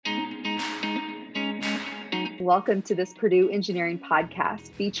Welcome to this Purdue Engineering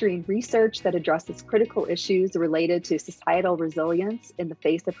podcast featuring research that addresses critical issues related to societal resilience in the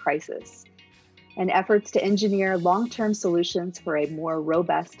face of crisis and efforts to engineer long-term solutions for a more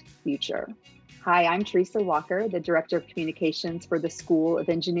robust future. Hi, I'm Teresa Walker, the Director of Communications for the School of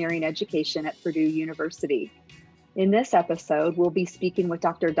Engineering Education at Purdue University. In this episode, we'll be speaking with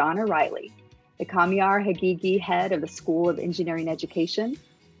Dr. Donna Riley, the Kamyar Hagigi Head of the School of Engineering Education.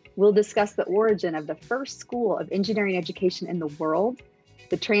 We'll discuss the origin of the first school of engineering education in the world,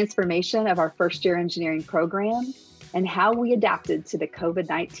 the transformation of our first-year engineering program, and how we adapted to the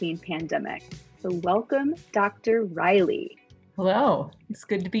COVID-19 pandemic. So welcome, Dr. Riley. Hello, it's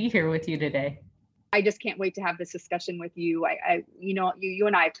good to be here with you today. I just can't wait to have this discussion with you. You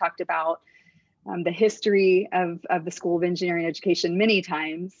and I have talked about the history of the School of Engineering Education many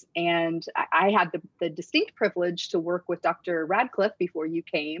times. And I had the distinct privilege to work with Dr. Radcliffe before you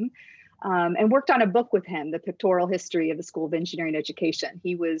came and worked on a book with him, The Pictorial History of the School of Engineering Education.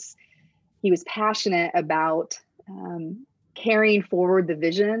 He was passionate about carrying forward the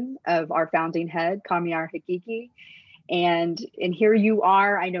vision of our founding head, Kamyar Hagigi. And here you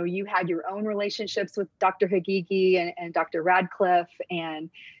are. I know you had your own relationships with Dr. Hagigi and Dr. Radcliffe, and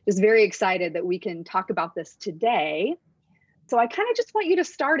just very excited that we can talk about this today. So I kind of just want you to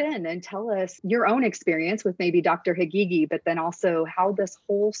start in and tell us your own experience with maybe Dr. Hagigi, but then also how this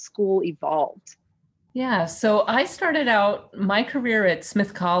whole school evolved. Yeah, so I started out my career at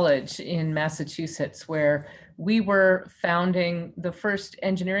Smith College in Massachusetts, where we were founding the first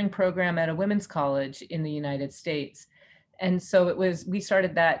engineering program at a women's college in the United States. And so we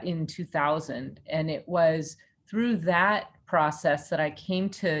started that in 2000. And it was through that process that I came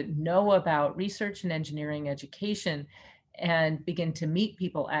to know about research and engineering education and begin to meet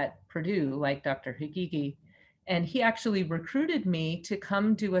people at Purdue, like Dr. Hagigi. And he actually recruited me to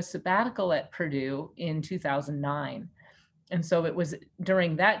come do a sabbatical at Purdue in 2009. And so it was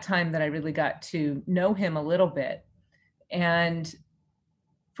during that time that I really got to know him a little bit. And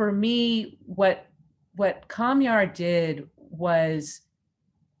for me, what Kamyar did was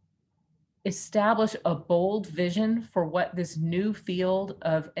establish a bold vision for what this new field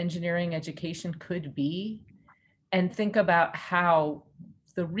of engineering education could be, and think about how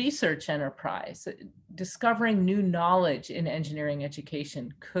the research enterprise, discovering new knowledge in engineering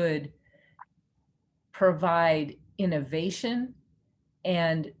education, could provide innovation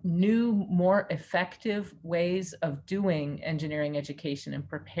and new, more effective ways of doing engineering education and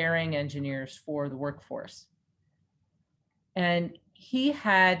preparing engineers for the workforce. And he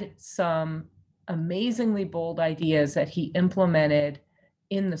had some amazingly bold ideas that he implemented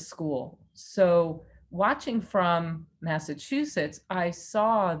in the school. So watching from Massachusetts, I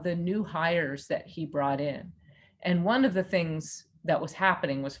saw the new hires that he brought in. And one of the things that was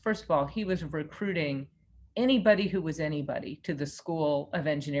happening was, first of all, he was recruiting anybody who was anybody to the School of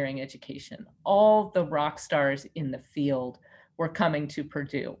Engineering Education. All the rock stars in the field were coming to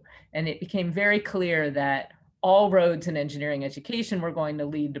Purdue. And it became very clear that all roads in engineering education were going to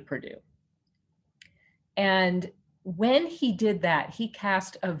lead to Purdue. And when he did that, he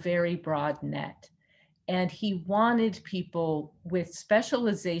cast a very broad net. And he wanted people with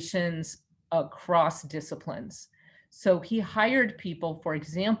specializations across disciplines. So he hired people, for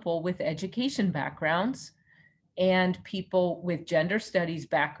example, with education backgrounds, and people with gender studies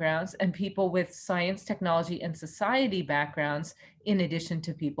backgrounds, and people with science, technology, and society backgrounds, in addition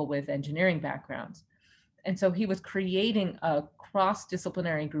to people with engineering backgrounds. And so he was creating a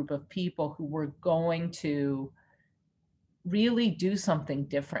cross-disciplinary group of people who were going to really do something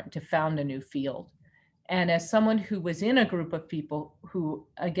different, to found a new field. And as someone who was in a group of people who,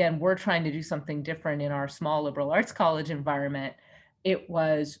 again, were trying to do something different in our small liberal arts college environment, it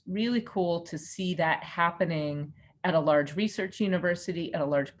was really cool to see that happening at a large research university, at a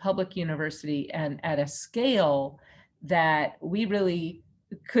large public university, and at a scale that we really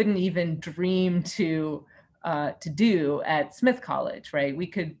couldn't even dream to do at Smith College, right? We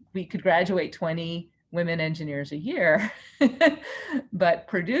could graduate 20 women engineers a year, but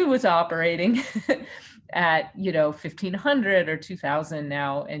Purdue was operating at 1,500 or 2,000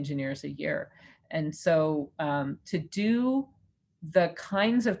 now engineers a year. And so to do the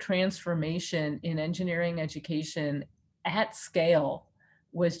kinds of transformation in engineering education at scale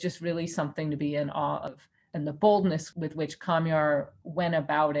was just really something to be in awe of. And the boldness with which Kamyar went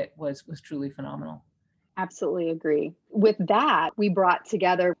about it was truly phenomenal. Absolutely agree. With that, we brought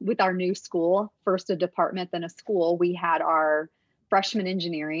together with our new school, first a department, then a school, we had our freshman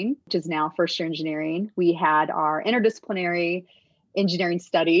engineering, which is now first year engineering. We had our interdisciplinary engineering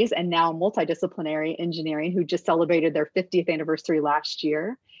studies and now multidisciplinary engineering, who just celebrated their 50th anniversary last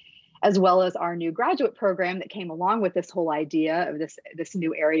year. as well as our new graduate program that came along with this whole idea of this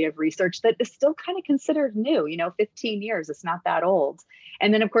new area of research that is still kind of considered new. 15 years, it's not that old.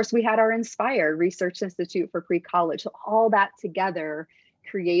 And then of course we had our Inspire Research Institute for Pre-College. So all that together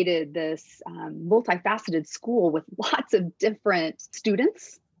created this multifaceted school with lots of different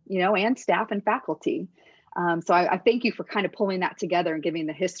students, and staff and faculty. So I thank you for kind of pulling that together and giving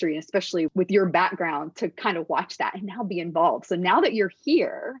the history, and especially with your background to kind of watch that and now be involved. So now that you're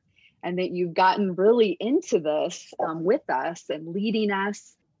here and that you've gotten really into this with us and leading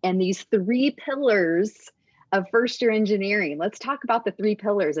us and these 3 pillars of first year engineering, let's talk about the 3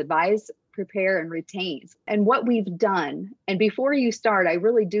 pillars: advise, prepare, and retain, and what we've done. And before you start, I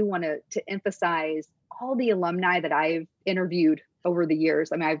really do want to emphasize all the alumni that I've interviewed over the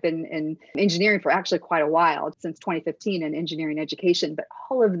years. I mean, I've been in engineering for actually quite a while, since 2015 in engineering education, but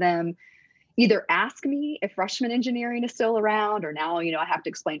all of them either ask me if freshman engineering is still around, or now, I have to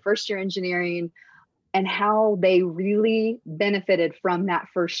explain first year engineering, and how they really benefited from that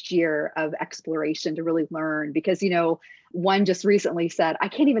first year of exploration to really learn. Because, one just recently said, I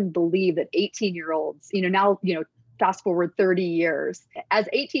can't even believe that 18-year-olds, now, fast forward 30 years, as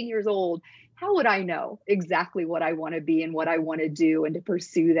 18 years old, how would I know exactly what I want to be and what I want to do and to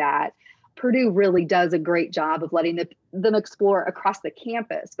pursue that? Purdue really does a great job of letting them explore across the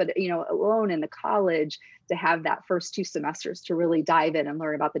campus, but alone in the college, to have that first 2 semesters to really dive in and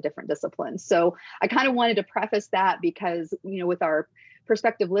learn about the different disciplines. So I kind of wanted to preface that because, with our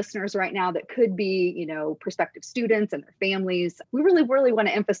prospective listeners right now that could be, prospective students and their families, we really, really want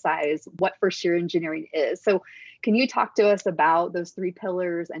to emphasize what first year engineering is. So can you talk to us about those 3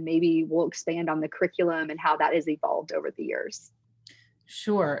 pillars, and maybe we'll expand on the curriculum and how that has evolved over the years?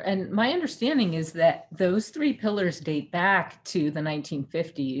 Sure. And my understanding is that those 3 pillars date back to the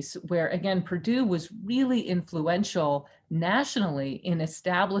 1950s, where again, Purdue was really influential nationally in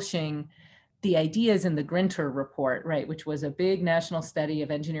establishing the ideas in the Grinter report, right, which was a big national study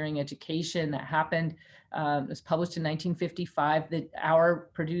of engineering education that happened. It was published in 1955. That our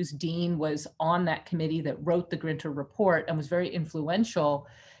Purdue's dean was on that committee that wrote the Grinter report and was very influential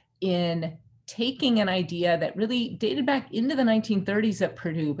in taking an idea that really dated back into the 1930s at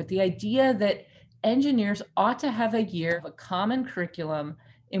Purdue, but the idea that engineers ought to have a year of a common curriculum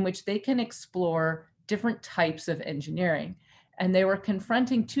in which they can explore different types of engineering. And they were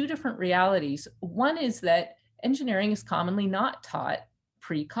confronting 2 different realities. One is that engineering is commonly not taught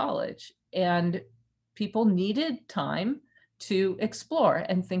pre-college, and people needed time to explore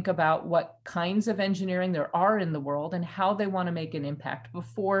and think about what kinds of engineering there are in the world and how they want to make an impact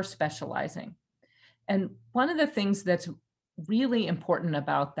before specializing. And one of the things that's really important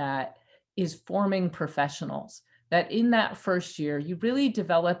about that is forming professionals, that in that first year, you really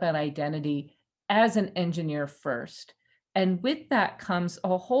develop an identity as an engineer first. And with that comes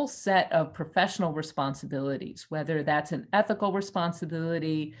a whole set of professional responsibilities, whether that's an ethical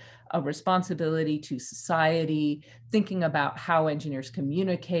responsibility, a responsibility to society, thinking about how engineers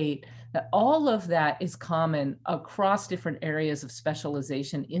communicate, that all of that is common across different areas of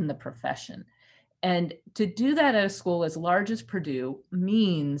specialization in the profession. And to do that at a school as large as Purdue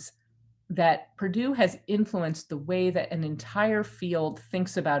means that Purdue has influenced the way that an entire field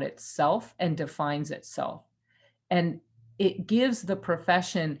thinks about itself and defines itself. And it gives the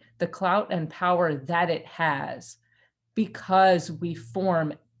profession the clout and power that it has because we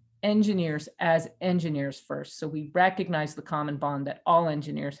form engineers as engineers first. So we recognize the common bond that all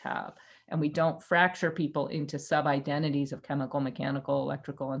engineers have, and we don't fracture people into sub-identities of chemical, mechanical,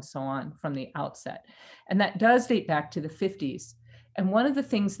 electrical, and so on from the outset. And that does date back to the 50s. And one of the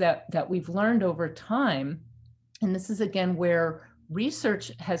things that we've learned over time, and this is again where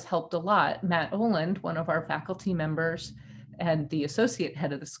research has helped a lot. Matt Oland, one of our faculty members and the associate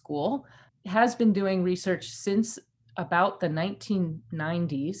head of the school, has been doing research since about the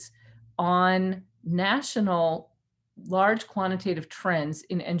 1990s on national large quantitative trends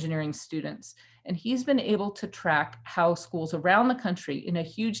in engineering students. And he's been able to track how schools around the country, in a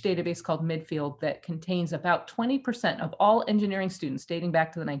huge database called Midfield that contains about 20% of all engineering students dating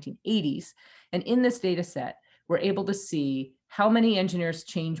back to the 1980s. And in this data set, we're able to see how many engineers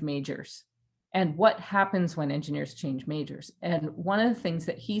change majors and what happens when engineers change majors. And one of the things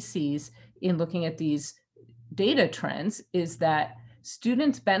that he sees in looking at these data trends is that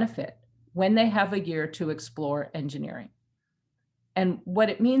students benefit when they have a year to explore engineering. And what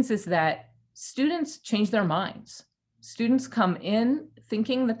it means is that students change their minds. Students come in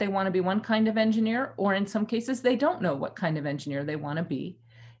thinking that they want to be one kind of engineer, or in some cases, they don't know what kind of engineer they want to be.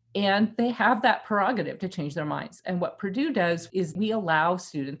 And they have that prerogative to change their minds. And what Purdue does is we allow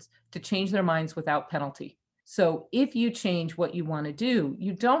students to change their minds without penalty. So if you change what you want to do,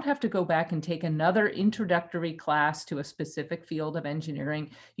 you don't have to go back and take another introductory class to a specific field of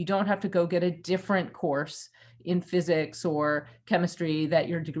engineering. You don't have to go get a different course in physics or chemistry that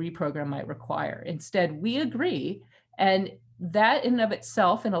your degree program might require. Instead, we agree. And that in and of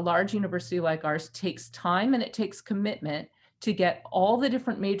itself, in a large university like ours, takes time and it takes commitment to get all the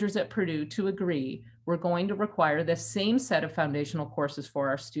different majors at Purdue to agree we're going to require the same set of foundational courses for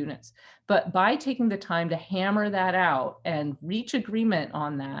our students. But by taking the time to hammer that out and reach agreement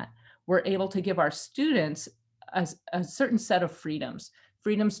on that, we're able to give our students a certain set of freedoms,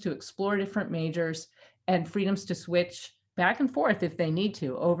 freedoms to explore different majors and freedoms to switch back and forth if they need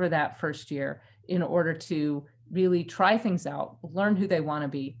to over that first year in order to really try things out, learn who they want to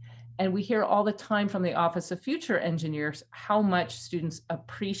be. And we hear all the time from the Office of Future Engineers how much students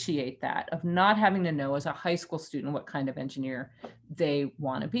appreciate that, of not having to know as a high school student what kind of engineer they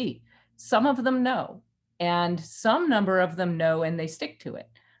want to be. Some of them know, and some number of them know and they stick to it.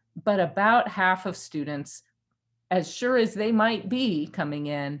 But about half of students, as sure as they might be coming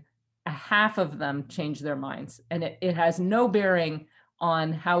in, a half of them change their minds. And it has no bearing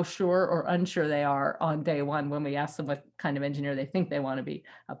on how sure or unsure they are on day one when we ask them what kind of engineer they think they want to be.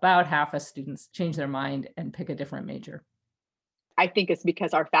 About half of students change their mind and pick a different major. I think it's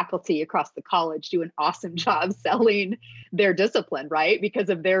because our faculty across the college do an awesome job selling their discipline, right? Because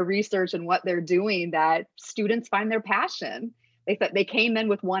of their research and what they're doing, that students find their passion. They thought they came in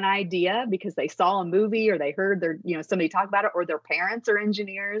with one idea because they saw a movie or they heard somebody talk about it, or their parents are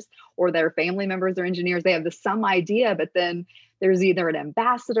engineers or their family members are engineers. They have some idea, but then there's either an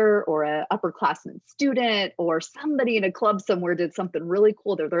ambassador or an upperclassman student or somebody in a club somewhere did something really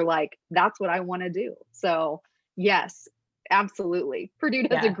cool. They're like, that's what I want to do. So yes, absolutely. Purdue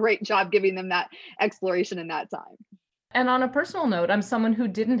does a great job giving them that exploration in that time. And on a personal note, I'm someone who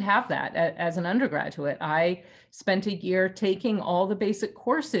didn't have that as an undergraduate. I spent a year taking all the basic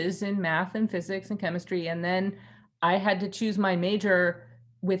courses in math and physics and chemistry, and then I had to choose my major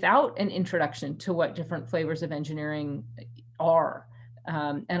without an introduction to what different flavors of engineering are.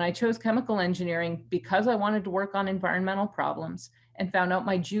 And I chose chemical engineering because I wanted to work on environmental problems, and found out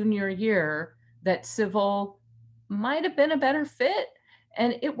my junior year that civil might have been a better fit.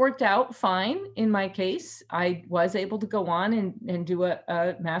 And it worked out fine in my case. I was able to go on and do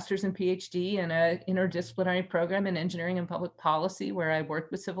a master's and PhD in an interdisciplinary program in engineering and public policy, where I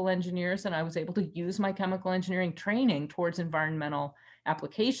worked with civil engineers, and I was able to use my chemical engineering training towards environmental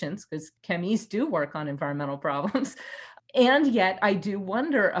applications, because chemies do work on environmental problems. And yet I do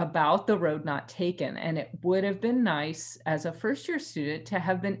wonder about the road not taken. And it would have been nice as a first year student to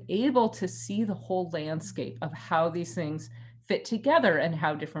have been able to see the whole landscape of how these things fit together and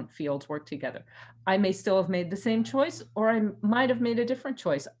how different fields work together. I may still have made the same choice, or I might have made a different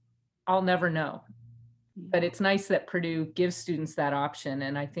choice. I'll never know. But it's nice that Purdue gives students that option.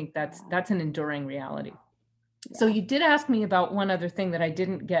 And I think that's an enduring reality. Yeah. So you did ask me about one other thing that I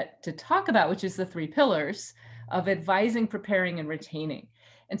didn't get to talk about, which is the 3 pillars of advising, preparing, and retaining.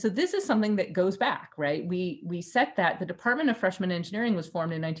 And so this is something that goes back, right? We set that. The Department of Freshman Engineering was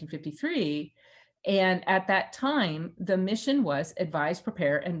formed in 1953. And at that time, the mission was advise,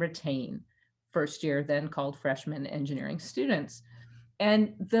 prepare, and retain first year, then called freshman engineering students.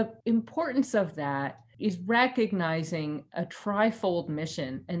 And the importance of that is recognizing a trifold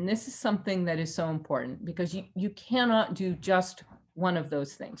mission. And this is something that is so important, because you cannot do just one of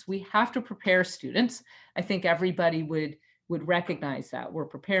those things. We have to prepare students. I think everybody would recognize that. We're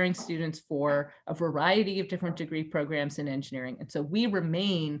preparing students for a variety of different degree programs in engineering. And so we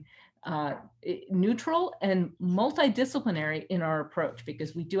remain neutral and multidisciplinary in our approach,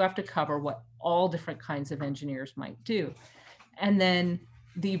 because we do have to cover what all different kinds of engineers might do. And then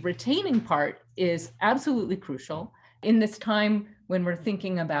the retaining part is absolutely crucial. In this time when we're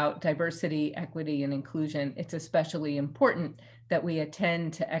thinking about diversity, equity, and inclusion, it's especially important that we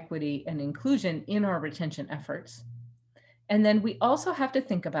attend to equity and inclusion in our retention efforts. And then we also have to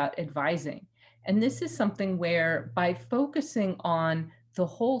think about advising. And this is something where, by focusing on the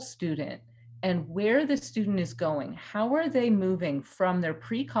whole student and where the student is going, how are they moving from their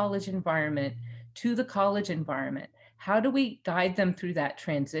pre-college environment to the college environment? How do we guide them through that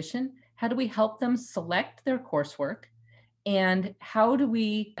transition? How do we help them select their coursework? And how do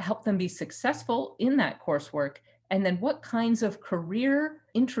we help them be successful in that coursework? And then what kinds of career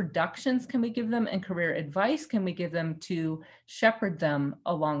introductions can we give them, and career advice can we give them to shepherd them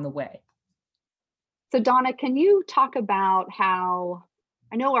along the way? So Donna, can you talk about how,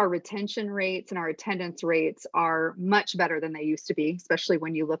 I know our retention rates and our attendance rates are much better than they used to be, especially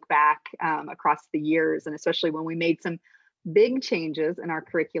when you look back across the years, and especially when we made some big changes in our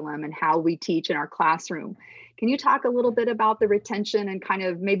curriculum and how we teach in our classroom. Can you talk a little bit about the retention and kind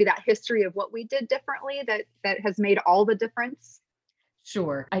of maybe that history of what we did differently that has made all the difference?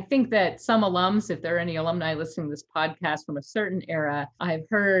 Sure. I think that some alums, if there are any alumni listening to this podcast from a certain era, I've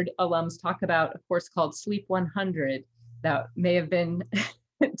heard alums talk about a course called Sleep 100 that may have been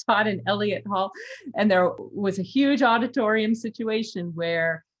taught in Elliott Hall. And there was a huge auditorium situation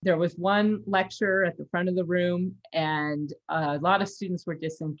where there was one lecturer at the front of the room and a lot of students were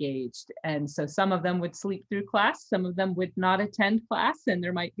disengaged. And so some of them would sleep through class, some of them would not attend class, and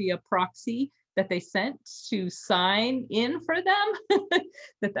there might be a proxy that they sent to sign in for them,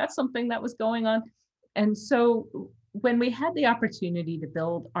 that's something that was going on. And so when we had the opportunity to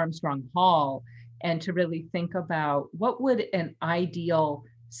build Armstrong Hall and to really think about what would an ideal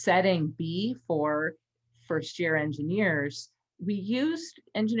setting be for first year engineers, we used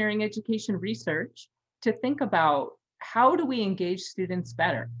engineering education research to think about how do we engage students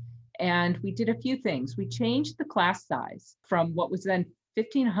better. And we did a few things. We changed the class size from what was then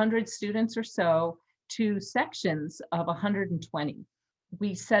 1,500 students or so to sections of 120.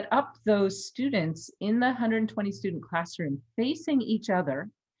 We set up those students in the 120 student classroom facing each other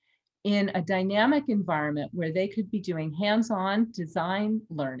in a dynamic environment where they could be doing hands-on design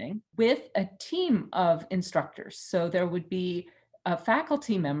learning with a team of instructors. So there would be a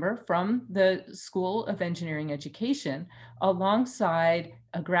faculty member from the School of Engineering Education alongside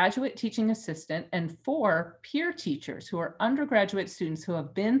a graduate teaching assistant and 4 peer teachers who are undergraduate students who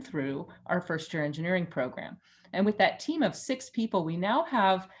have been through our first year engineering program. And with that team of 6 people, we now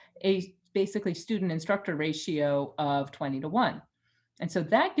have a basically student instructor ratio of 20-1. And so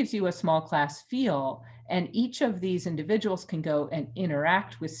that gives you a small class feel, and each of these individuals can go and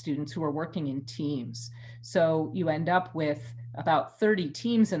interact with students who are working in teams. So you end up with about 30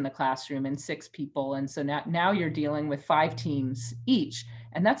 teams in the classroom and 6 people. And so now you're dealing with 5 teams each.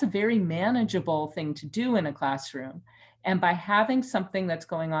 And that's a very manageable thing to do in a classroom. And by having something that's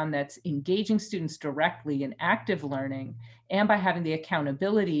going on that's engaging students directly in active learning, and by having the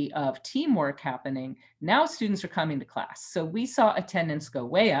accountability of teamwork happening, now students are coming to class. So we saw attendance go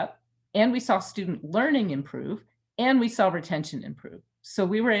way up, and we saw student learning improve, and we saw retention improve. So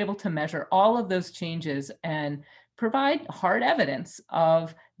we were able to measure all of those changes and provide hard evidence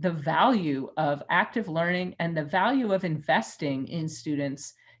of the value of active learning and the value of investing in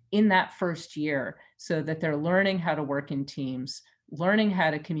students in that first year so that they're learning how to work in teams, learning how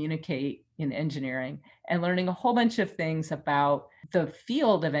to communicate in engineering, and learning a whole bunch of things about the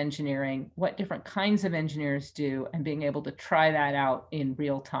field of engineering, what different kinds of engineers do, and being able to try that out in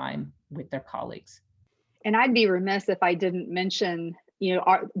real time with their colleagues. And I'd be remiss if I didn't mention,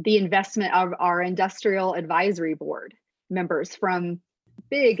 the investment of our industrial advisory board members from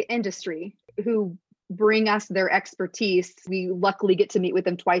big industry who bring us their expertise. We luckily get to meet with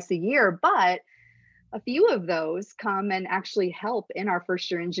them twice a year, but a few of those come and actually help in our first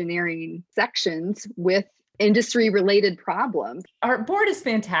year engineering sections with industry related problems. Our board is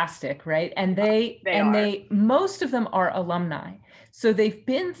fantastic, right? And they most of them are alumni. So they've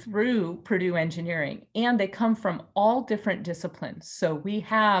been through Purdue engineering and they come from all different disciplines. So we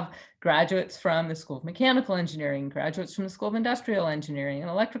have graduates from the School of Mechanical Engineering, graduates from the School of Industrial Engineering, and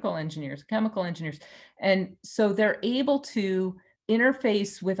electrical engineers, chemical engineers. And so they're able to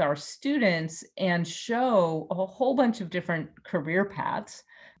interface with our students and show a whole bunch of different career paths.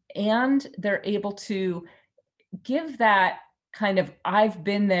 And they're able to give that kind of, I've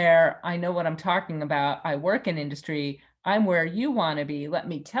been there, I know what I'm talking about, I work in industry, I'm where you want to be. Let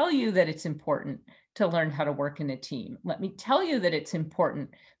me tell you that it's important to learn how to work in a team. Let me tell you that it's important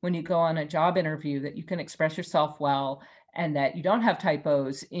when you go on a job interview that you can express yourself well and that you don't have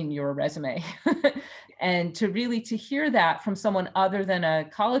typos in your resume. And to hear that from someone other than a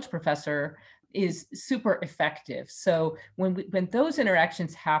college professor is super effective. So when those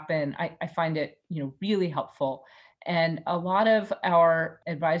interactions happen, I find it really helpful. And a lot of our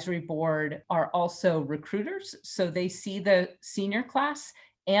advisory board are also recruiters. So they see the senior class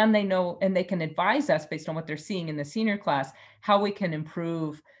and they know, and they can advise us based on what they're seeing in the senior class, how we can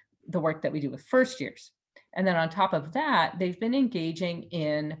improve the work that we do with first years. And then on top of that, they've been engaging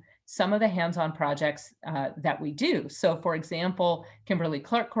in some of the hands-on projects that we do. So for example,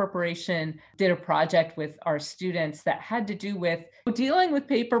 Kimberly-Clark Corporation did a project with our students that had to do with dealing with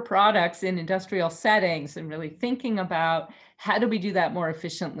paper products in industrial settings and really thinking about how do we do that more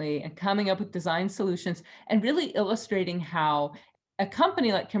efficiently and coming up with design solutions and really illustrating how a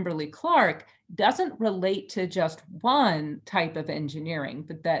company like Kimberly-Clark doesn't relate to just one type of engineering,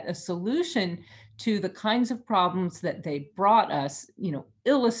 but that a solution to the kinds of problems that they brought us,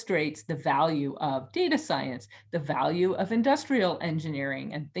 illustrates the value of data science, the value of industrial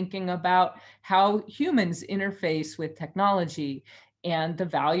engineering, and thinking about how humans interface with technology, and the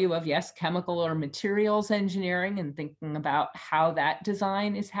value of, yes, chemical or materials engineering, and thinking about how that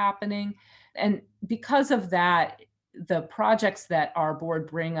design is happening. And because of that, the projects that our board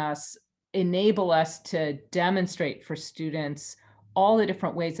bring us enable us to demonstrate for students all the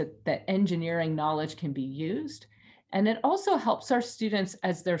different ways that engineering knowledge can be used. And it also helps our students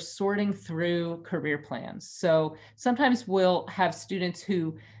as they're sorting through career plans. So sometimes we'll have students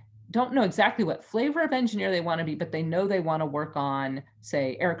who don't know exactly what flavor of engineer they want to be, but they know they want to work on,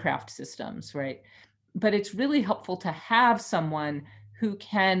 say, aircraft systems, right? But it's really helpful to have someone who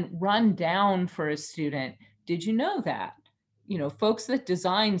can run down for a student. Did you know that? Folks that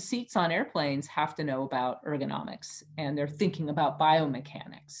design seats on airplanes have to know about ergonomics, and they're thinking about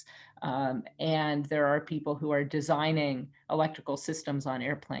biomechanics. And there are people who are designing electrical systems on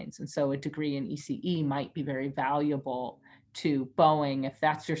airplanes. And so a degree in ECE might be very valuable to Boeing if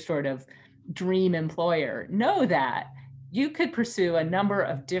that's your sort of dream employer. Know that you could pursue a number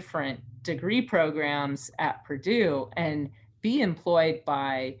of different degree programs at Purdue and be employed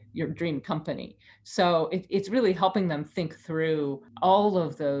by your dream company. So it's really helping them think through all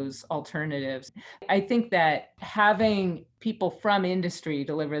of those alternatives. I think that having people from industry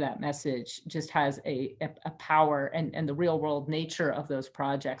deliver that message just has a power, and the real world nature of those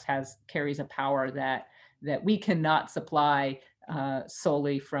projects carries a power that we cannot supply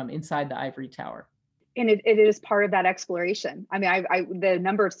solely from inside the ivory tower. And it is part of that exploration. I mean, the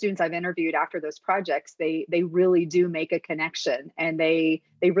number of students I've interviewed after those projects, they really do make a connection, and they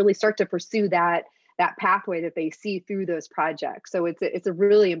really start to pursue that pathway that they see through those projects. So it's a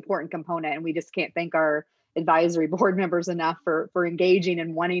really important component, and we just can't thank our advisory board members enough for engaging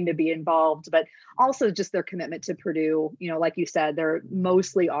and wanting to be involved, but also just their commitment to Purdue. Like you said, they're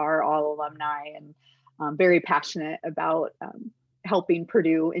mostly are all alumni, and very passionate about helping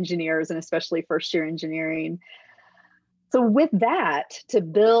Purdue engineers, and especially first year engineering. So with that, to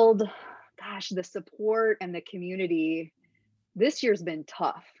build, the support and the community, this year's been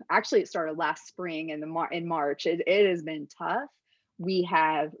tough. Actually, it started last spring in March. It has been tough. We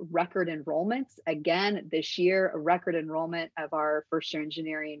have record enrollments again this year, a record enrollment of our first year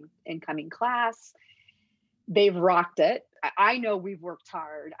engineering incoming class. They've rocked it. I know we've worked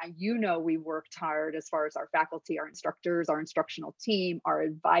hard. We've worked hard as far as our faculty, our instructors, our instructional team, our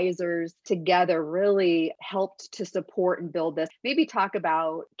advisors together really helped to support and build this. Maybe talk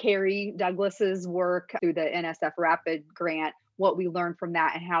about Carrie Douglas's work through the NSF Rapid grant, what we learned from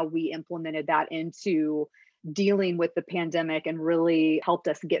that and how we implemented that into dealing with the pandemic, and really helped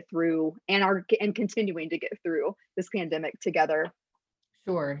us get through and continuing to get through this pandemic together.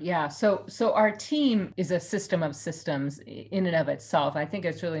 Sure. Yeah. So our team is a system of systems in and of itself. I think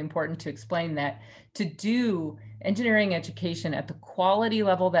it's really important to explain that to do engineering education at the quality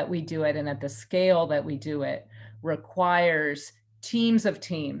level that we do it and at the scale that we do it requires teams of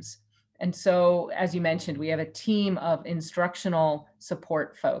teams. And so, as you mentioned, we have a team of instructional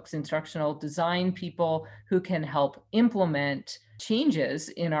support folks, instructional design people who can help implement changes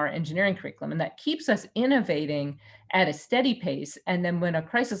in our engineering curriculum. And that keeps us innovating at a steady pace. And then when a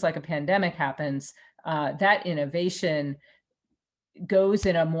crisis like a pandemic happens, that innovation goes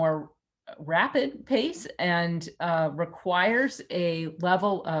in a more rapid pace and requires a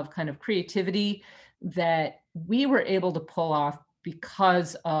level of kind of creativity that we were able to pull off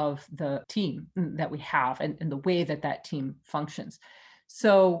because of the team that we have and the way that team functions.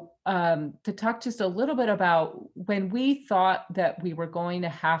 So to talk just a little bit about when we thought that we were going to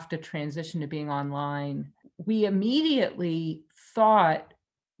have to transition to being online, we immediately thought,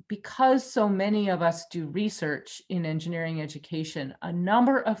 because so many of us do research in engineering education, a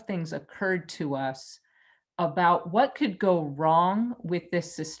number of things occurred to us about what could go wrong with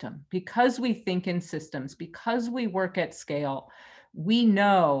this system. Because we think in systems, because we work at scale, we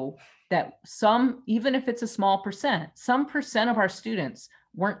know that even if it's a small percent, some percent of our students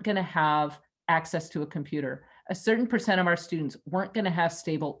weren't going to have access to a computer. A certain percent of our students weren't going to have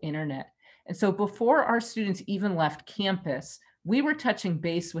stable internet. And so before our students even left campus, we were touching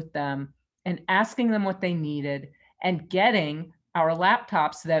base with them and asking them what they needed, and getting our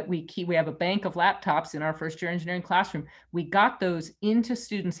laptops that we keep. We have a bank of laptops in our first year engineering classroom. We got those into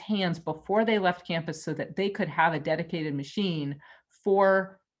students' hands before they left campus so that they could have a dedicated machine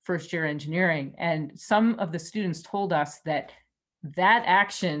for first year engineering. And some of the students told us that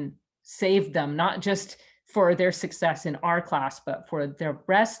action saved them, not just for their success in our class, but for the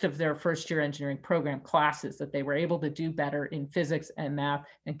rest of their first year engineering program classes, that they were able to do better in physics and math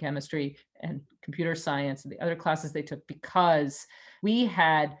and chemistry and computer science and the other classes they took, because we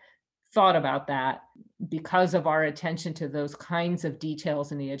had thought about that, because of our attention to those kinds of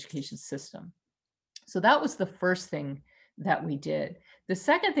details in the education system. So that was the first thing that we did. The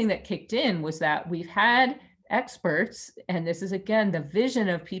second thing that kicked in was that we've had experts, and this is again the vision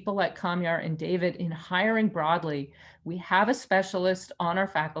of people like Kamyar and David in hiring broadly. We have a specialist on our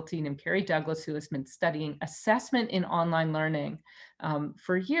faculty named Carrie Douglas, who has been studying assessment in online learning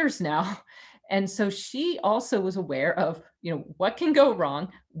for years now. And so she also was aware of, what can go wrong,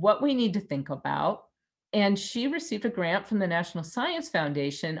 what we need to think about. And she received a grant from the National Science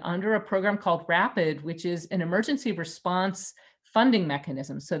Foundation under a program called RAPID, which is an emergency response funding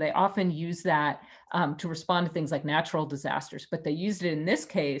mechanism. So they often use that to respond to things like natural disasters, but they used it in this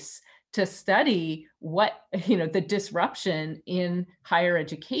case to study what, the disruption in higher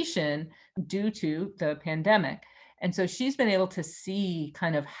education due to the pandemic. And so she's been able to see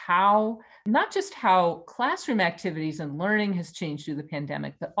kind of how, not just how classroom activities and learning has changed through the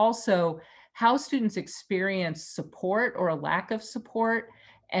pandemic, but also how students experience support or a lack of support,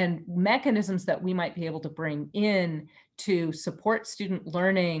 and mechanisms that we might be able to bring in to support student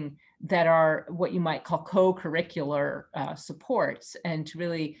learning that are what you might call co-curricular supports, and to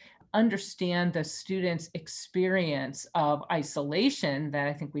really understand the students' experience of isolation that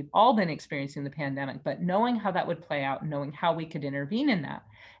I think we've all been experiencing in the pandemic, but knowing how that would play out, knowing how we could intervene in that.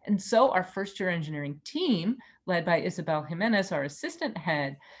 And so our first year engineering team, led by Isabel Jimenez, our assistant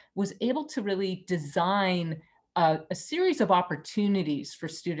head, was able to really design a series of opportunities for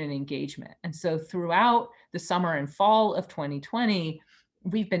student engagement. And so throughout the summer and fall of 2020,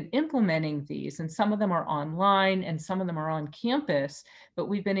 we've been implementing these, and some of them are online and some of them are on campus, but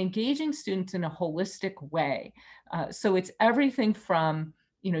we've been engaging students in a holistic way. So it's everything from,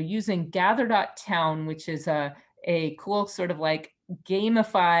 using Gather.town, which is a cool sort of like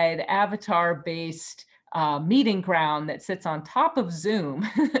gamified avatar-based meeting ground that sits on top of Zoom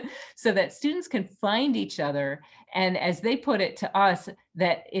so that students can find each other. And as they put it to us,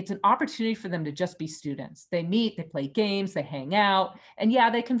 that it's an opportunity for them to just be students. They meet, they play games, they hang out, and yeah,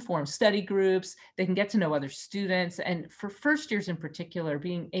 they can form study groups, they can get to know other students. And for first years in particular,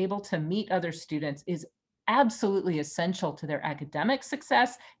 being able to meet other students is absolutely essential to their academic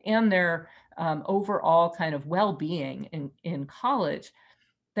success and their overall kind of well-being in college.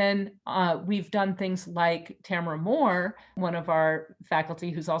 Then we've done things like Tamara Moore, one of our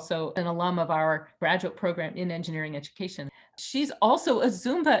faculty who's also an alum of our graduate program in engineering education. She's also a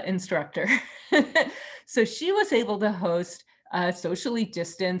Zumba instructor. So she was able to host a socially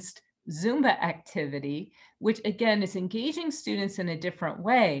distanced Zumba activity, which again is engaging students in a different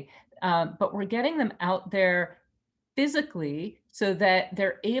way, but we're getting them out there physically so that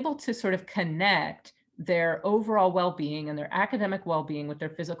they're able to sort of connect their overall well-being and their academic well-being with their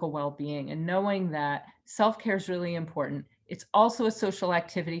physical well-being, and knowing that self-care is really important. It's also a social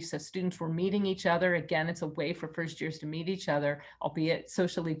activity, so students were meeting each other. Again, it's a way for first years to meet each other, albeit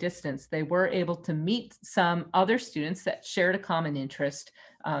socially distanced. They were able to meet some other students that shared a common interest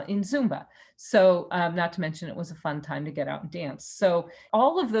in Zumba. So not to mention, it was a fun time to get out and dance. So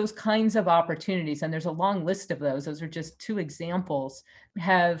all of those kinds of opportunities, and there's a long list of those are just two examples,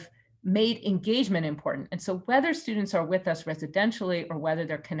 have made engagement important. And so whether students are with us residentially or whether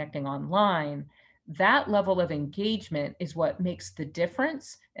they're connecting online, that level of engagement is what makes the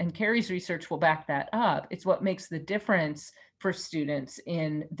difference. And Carrie's research will back that up. It's what makes the difference for students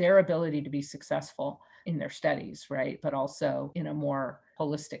in their ability to be successful in their studies, right? But also in a more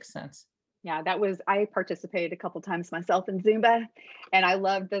holistic sense. Yeah, I participated a couple times myself in Zumba, and I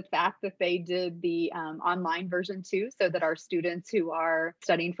love the fact that they did the online version too, so that our students who are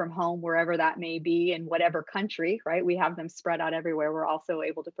studying from home, wherever that may be in whatever country, right? We have them spread out everywhere. We're also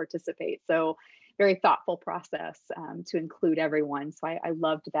able to participate. So very thoughtful process to include everyone. So I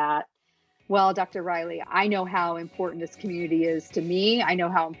loved that. Well, Dr. Riley, I know how important this community is to me. I know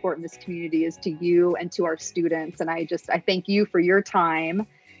how important this community is to you and to our students. And I thank you for your time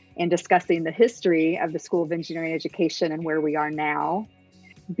and discussing the history of the School of Engineering Education and where we are now.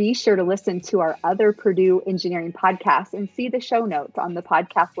 Be sure to listen to our other Purdue Engineering podcasts and see the show notes on the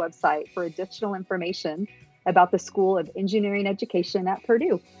podcast website for additional information about the School of Engineering Education at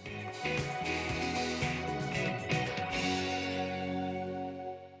Purdue.